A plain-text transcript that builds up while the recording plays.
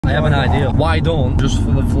I have an idea. Why don't, just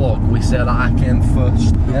for the vlog, we say that I came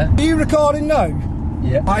first? Yeah? Are you recording now?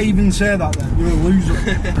 Yeah. I even say that then. You're a loser.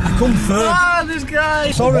 You come first. Ah, this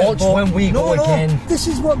guy! Sorry, watch when we go again. This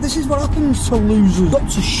is what happens to losers. Got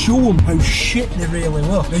to show them how shit they really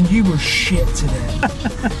were. And you were shit today.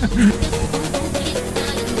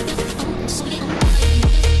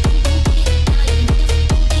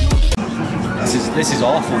 This is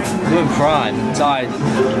awful. Win Prime, tied.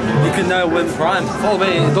 You can now win Prime. Follow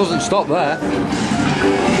me, it doesn't stop there.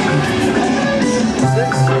 What's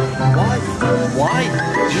this? Why? Why?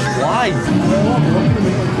 Just why?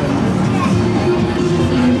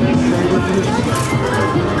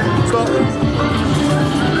 Stop.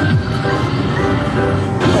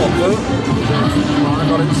 Oh, boo. I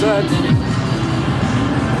got it said.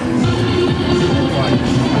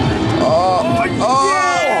 Oh,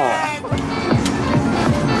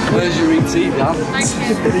 where's your ET, Dan?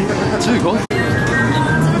 Too good.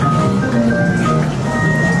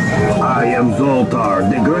 I am Zoltar,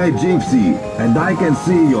 the great gypsy, and I can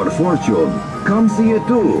see your fortune. Come see it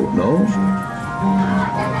too, no?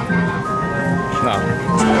 No.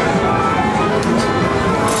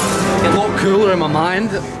 It looked cooler in my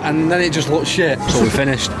mind, and then it just looked shit. So we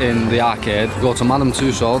finished in the arcade, go to Madame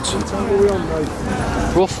Tussauds.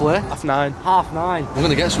 Roughly half 9. We're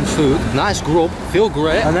gonna get some food, nice grub, feel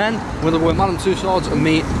great, and then we're gonna go to Madame Tussauds and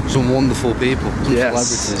meet some wonderful people, some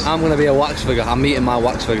celebrities. I'm gonna be a wax figure. I'm meeting my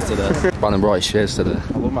wax figure today. Brandon brought his shades today.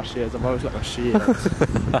 I love my shades. I've always got my shades.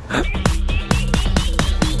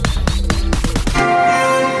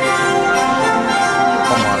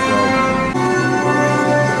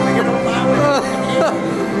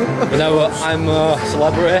 You know what? I'm a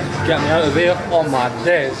celebrity. Get me out of here. On my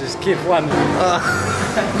days, just keep running.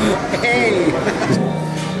 Hey!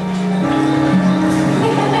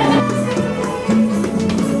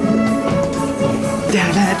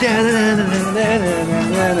 David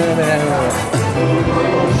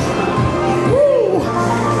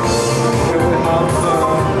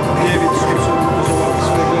Sutton as a wax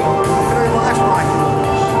figure. Very life likeness.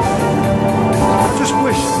 I just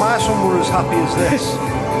wish my son were as happy as this.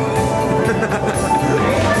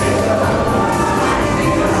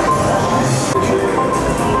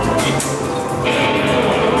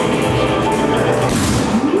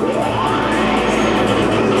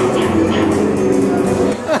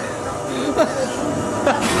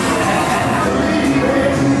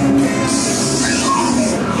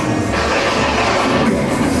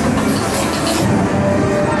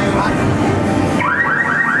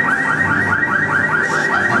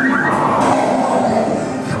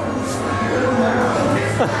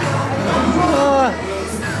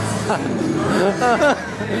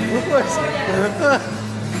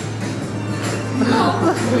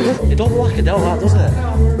 It don't look like a that, does it?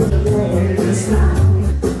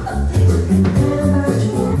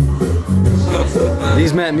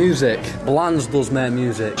 These make music. Bland's does make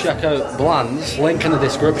music. Check out Bland's, link in the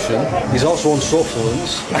description. He's also on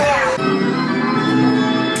suttfluence.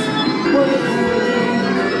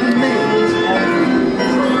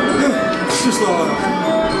 It's just like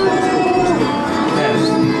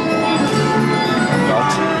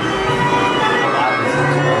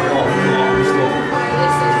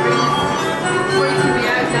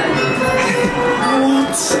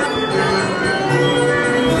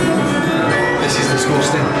This is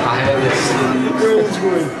disgusting. I hate this.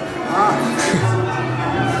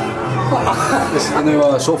 This is the new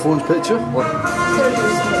suttfluence picture.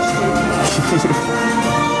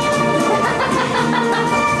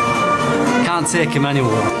 Can't take him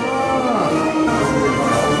anywhere.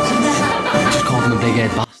 Just called him a big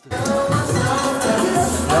head bastard.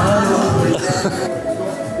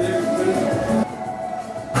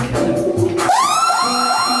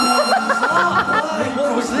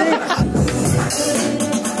 What was this?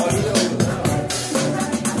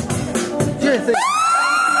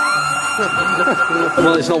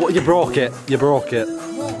 Well, it's not what you broke it. You broke it.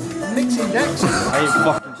 mixing decks. I ain't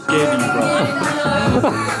fucking scared of you, bro.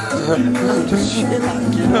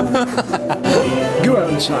 Go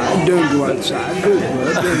outside, don't go outside. Go to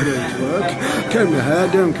work, don't go to work. Comb your hair,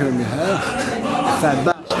 don't comb your hair. Fat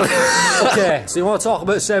bastard. Okay, so you want to talk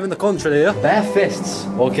about saving the country here? Bare fists,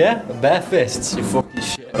 okay? Bare fists. You fucking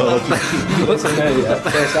shit. Listen here, yeah.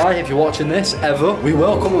 KSI, if you're watching this, ever, we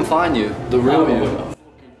will come and find you. The real you.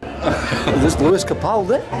 Is this Lewis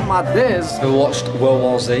Capaldi? My days. Who watched World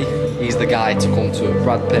War Z? He's the guy to come to.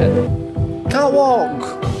 Brad Pitt. Can't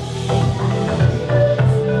walk.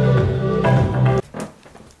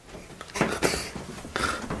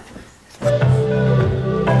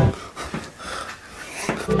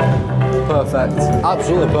 perfect.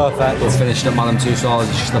 Absolutely perfect. We've finished at Madam Tussauds.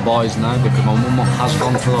 It's just the boys now because my mum has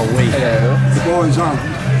gone for a week. The boys on.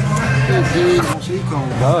 What's he called?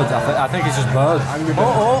 Bird. I think it's just bird.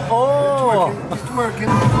 Oh! It's working.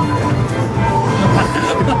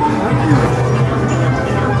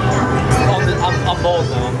 I'm bored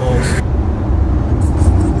now, I'm bored.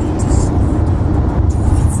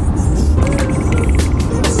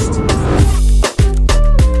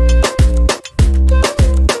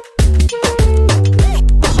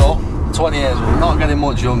 So, 20 years, we're not getting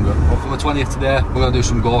much younger. But for my 20th today, we're going to do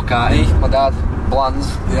some go-karting. Me, my dad, plans.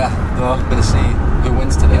 Yeah. We're going to see who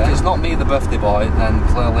wins today. If it's not me, the birthday boy, then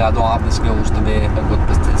clearly I don't have the skills to be a good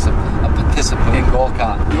participant in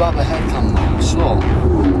go-kart. You have a head cam now, so...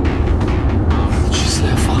 Just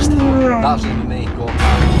faster. That's gonna be me, go.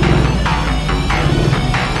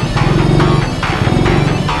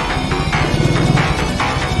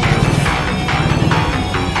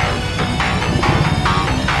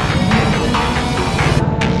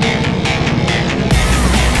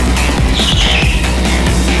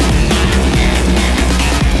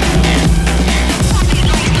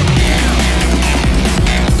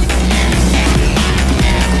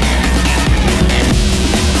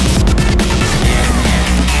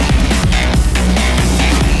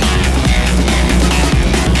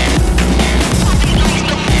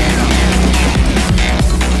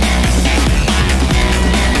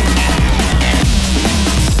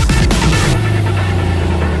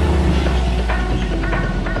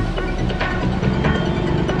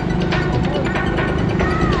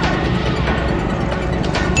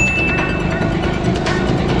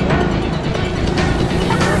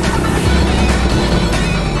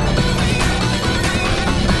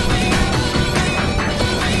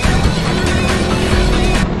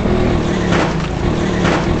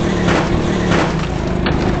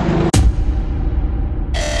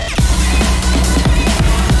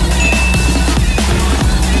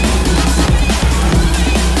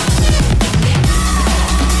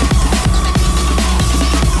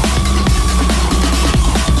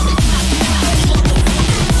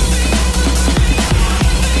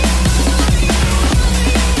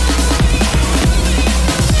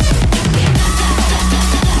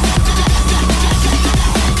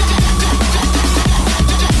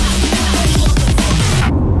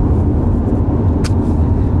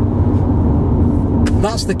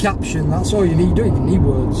 That's the caption, that's all you need. You don't even need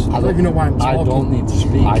words. I don't even know why I'm talking. I don't need to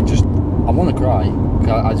speak. I want to cry.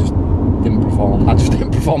 I just didn't perform. I just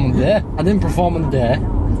didn't perform on the day. I didn't perform on the day.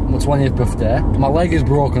 My 20th birthday. My leg is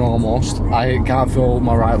broken almost. I can't feel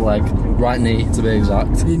my right leg, right knee to be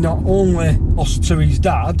exact. He not only lost to his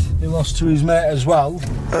dad, he lost to his mate as well.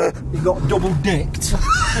 He got double dicked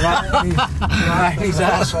right in his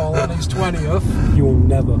arsehole on his 20th. You'll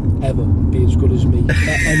never, ever be as good as me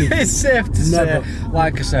at anything. It's safe to say,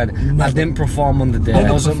 like I said, I didn't perform on the day. Never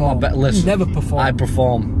It wasn't perform. my best. Listen, Never perform. I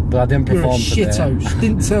perform, but I didn't You're perform a shit today. house.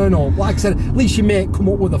 Didn't turn up. Like I said, at least your mate come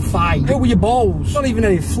up with a fight. Go with your balls. Not even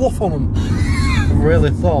any fluff on them. I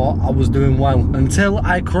really thought I was doing well until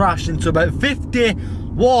I crashed into about 50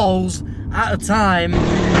 walls at a time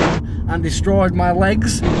and destroyed my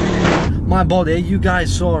legs, my body. You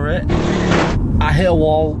guys saw it. I hit a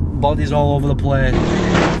wall, body's all over the place,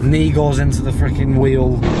 knee goes into the freaking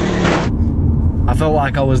wheel. I felt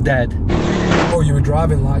like I was dead. Oh, you were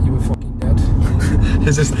driving like you were fucking dead.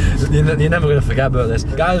 It's just, you're never going to forget about this.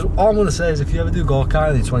 Guys, all I'm going to say is if you ever do go-kart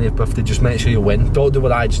on your 20th birthday, just make sure you win. Don't do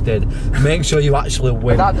what I just did. Make sure you actually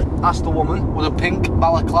win. Dad asked the woman, would a pink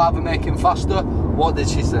balaclava make him faster? What did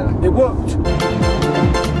she say? It worked.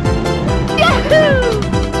 Yahoo!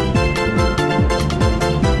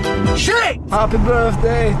 Shit! Happy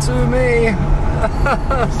birthday to me!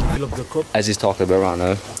 As he's talking about right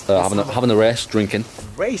now, having a race, drinking.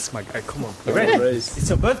 Race, my guy, come on. A race. It's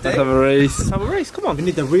your birthday. Let's have a race. Let's have a race, come on. We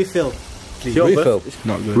need the refill. Please. Refill?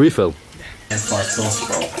 Not good. Refill. Toast,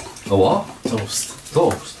 bro. A what? Toast.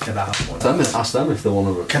 Toast? Can I have one? Ask them if they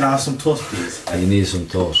want to. Can I have some toast, please? You need some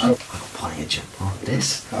toast. I've got plenty of chip. Oh,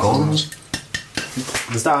 this. Goals.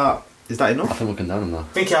 Is that enough? I think we can down on that. I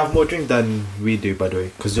think you have more drink than we do, by the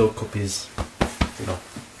way, because your cup is, you know.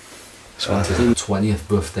 20th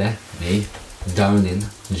birthday, me, downing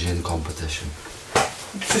gin competition.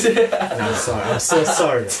 I'm sorry, I'm so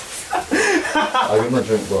sorry. I give my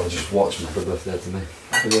drink, bro, just watch me for birthday to me.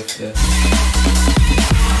 Happy birthday.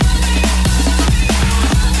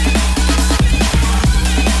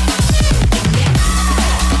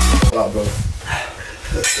 That, bro.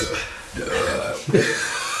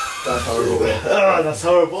 That's horrible. Oh, that's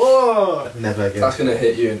horrible. Oh. Never again. That's gonna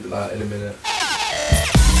hit you in a minute.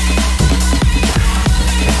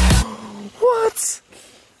 What?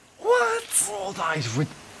 What? That is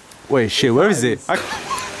ridiculous. Wait, shit, where is it?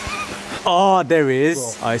 Oh, there it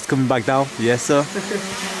is. Oh, it's coming back down. Yes, sir.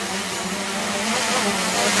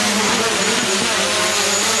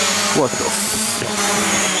 What the f...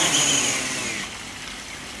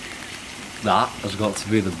 That has got to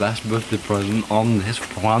be the best birthday present on this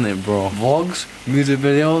planet, bro. Vlogs, music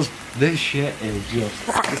videos, this shit is just...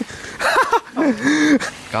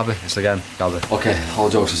 Gabby, it's again, Gabby. Okay, all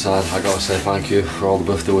jokes aside, I gotta say thank you for all the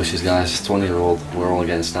birthday wishes, guys. 20-year-old, we're all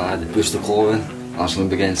getting started. Booster Clothing, that's gonna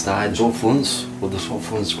be getting started. Suttfluence, with the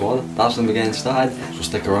Suttfluence squad, that's gonna be getting started. So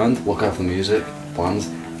stick around, look out for music, plans.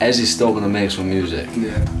 Ezzy's still gonna make some music.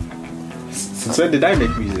 Yeah. Since when did I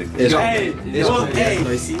make music? Hey, I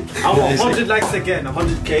want 100 likes again,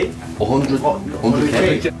 100k.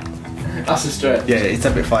 100k? That's a stretch. Yeah, it's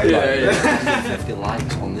a bit fine. Yeah. 50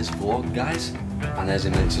 likes on this vlog, guys, and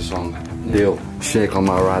Ezzy makes a song. Deal. Shake on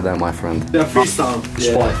my ride there, my friend. Yeah, freestyle.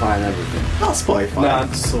 Spotify and everything. Not Spotify. Nah,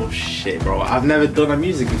 that's so shit, bro. I've never done a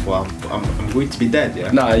music before. I'm going to be dead,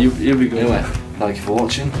 yeah? Nah, you'll be good. Anyway, thank you for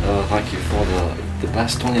watching. Thank you for the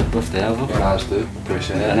best 20th birthday ever. Guys do.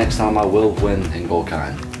 Appreciate it. Next time I will win in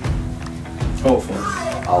go-karting. Hopefully.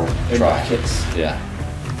 I'll In try. brackets. Yeah.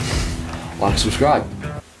 Like, subscribe.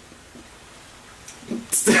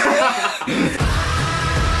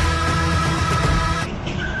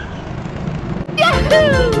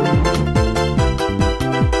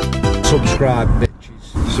 Subscribe, bitches.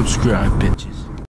 Subscribe, bitches.